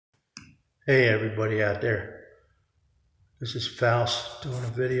Hey everybody out there, this is Faust doing a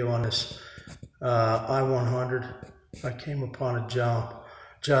video on this I-100. I came upon a job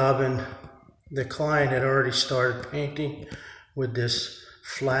and the client had already started painting with this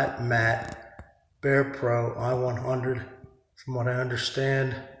flat matte Behr Pro I-100. From what I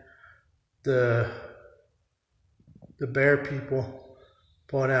understand, the Behr people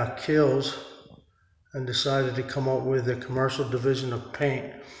bought out YIKES and decided to come up with a commercial division of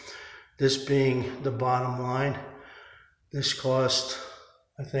paint. This being the bottom line, this cost,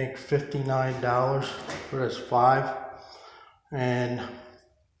 I think, $59 for this 5. And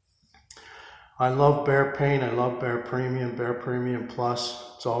I love Behr paint. I love Behr Premium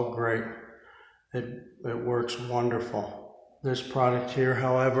Plus. It's all great. It works wonderful. This product here,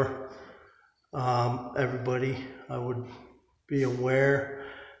 however, everybody, I would be aware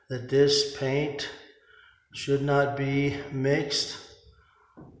that this paint should not be mixed,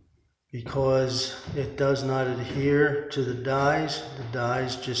 because it does not adhere to the dyes. The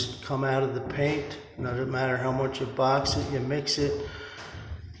dyes just come out of the paint. No matter how much you box it, you mix it.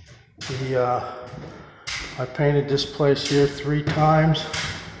 I painted this place here 3 times.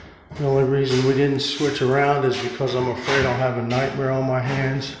 The only reason we didn't switch around is because I'm afraid I'll have a nightmare on my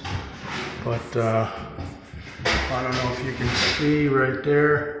hands. But I don't know if you can see right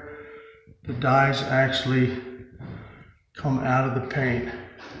there, the dyes actually come out of the paint.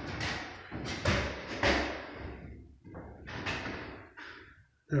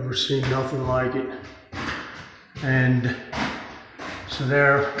 Never seen nothing like it. And so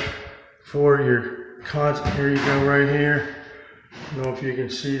there for your content, here you go right here. I don't know if you can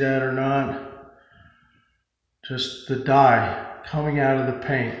see that or not. Just the dye coming out of the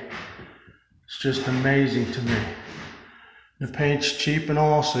paint. It's just amazing to me. The paint's cheap and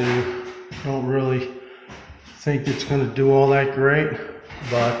all, so you don't really think it's going to do all that great,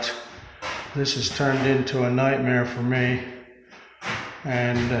 but this has turned into a nightmare for me.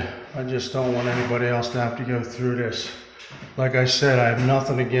 And I just don't want anybody else to have to go through this. Like I said, I have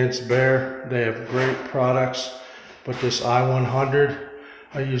nothing against Behr. They have great products, but this I-100,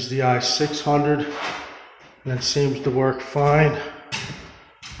 I use the I-600, and it seems to work fine.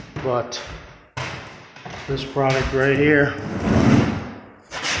 But this product right here,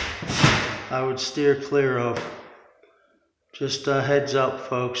 I would steer clear of. Just a heads up,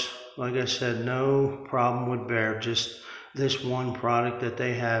 folks. Like I said, no problem with Behr, just this one product that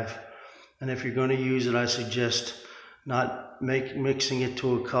they have. And if you're going to use it, I suggest not mixing it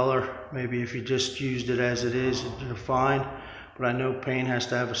to a color. Maybe if you just used it as it is, you're fine. But I know paint has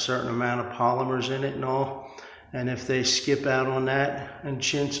to have a certain amount of polymers in it and all. And if they skip out on that and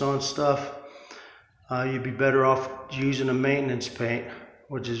chintz on stuff, you'd be better off using a maintenance paint,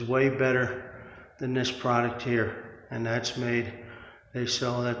 which is way better than this product here. And that's made, they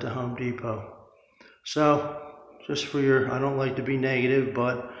sell it at the Home Depot. So, just for your, I don't like to be negative,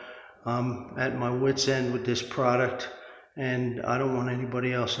 but I'm at my wit's end with this product, and I don't want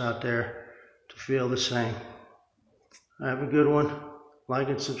anybody else out there to feel the same. Have a good one. Like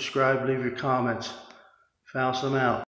and subscribe, leave your comments. Faust, I'm out.